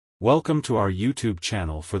Welcome to our YouTube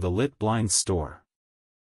channel for the Lit Blinds store.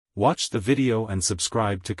 Watch the video and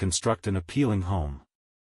subscribe to construct an appealing home.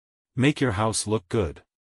 Make your house look good.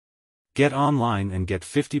 Get online and get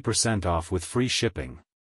 50% off with free shipping.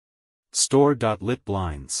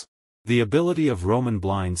 Store.litblinds. The ability of Roman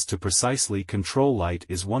blinds to precisely control light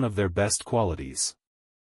is one of their best qualities.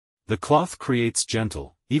 The cloth creates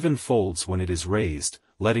gentle, even folds when it is raised,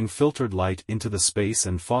 letting filtered light into the space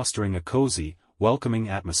and fostering a cozy, welcoming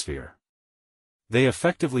atmosphere. They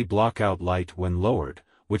effectively block out light when lowered,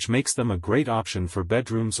 which makes them a great option for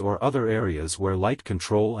bedrooms or other areas where light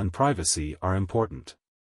control and privacy are important.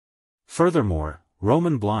 Furthermore,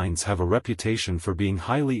 Roman blinds have a reputation for being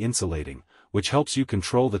highly insulating, which helps you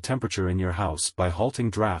control the temperature in your house by halting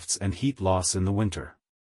drafts and heat loss in the winter.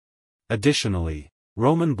 Additionally,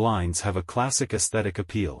 Roman blinds have a classic aesthetic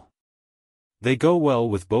appeal. They go well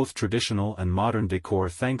with both traditional and modern decor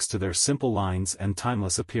thanks to their simple lines and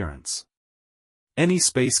timeless appearance. Any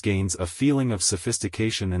space gains a feeling of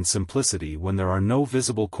sophistication and simplicity when there are no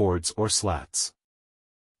visible cords or slats.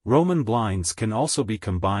 Roman blinds can also be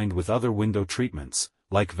combined with other window treatments,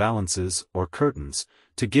 like valances or curtains,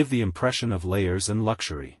 to give the impression of layers and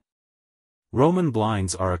luxury. Roman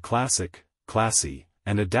blinds are a classic, classy,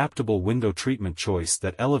 and adaptable window treatment choice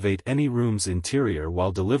that elevate any room's interior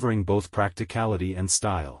while delivering both practicality and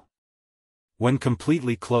style. When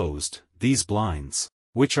completely closed, these blinds,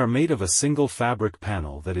 which are made of a single fabric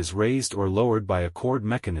panel that is raised or lowered by a cord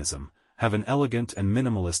mechanism, have an elegant and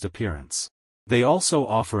minimalist appearance. They also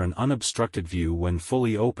offer an unobstructed view when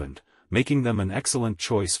fully opened, making them an excellent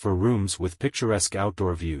choice for rooms with picturesque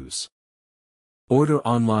outdoor views. Order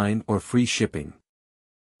online or free shipping.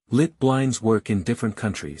 Lit blinds work in different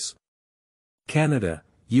countries: Canada,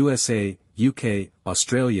 USA, UK,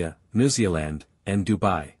 Australia, New Zealand, and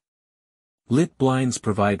Dubai. Lit blinds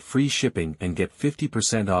provide free shipping and get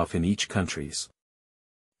 50% off in each countries.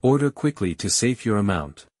 Order quickly to save your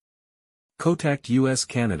amount. Contact US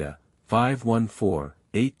Canada,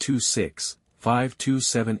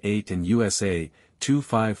 514-826-5278 and USA,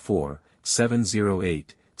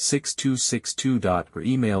 254-708-6262. Or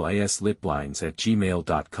email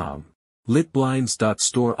islitblinds@gmail.com.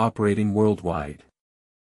 Litblinds.store operating worldwide.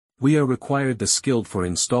 We are required the skilled for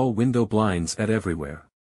install window blinds at everywhere.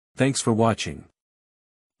 Thanks for watching.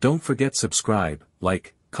 Don't forget subscribe,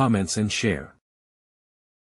 like, comments and share.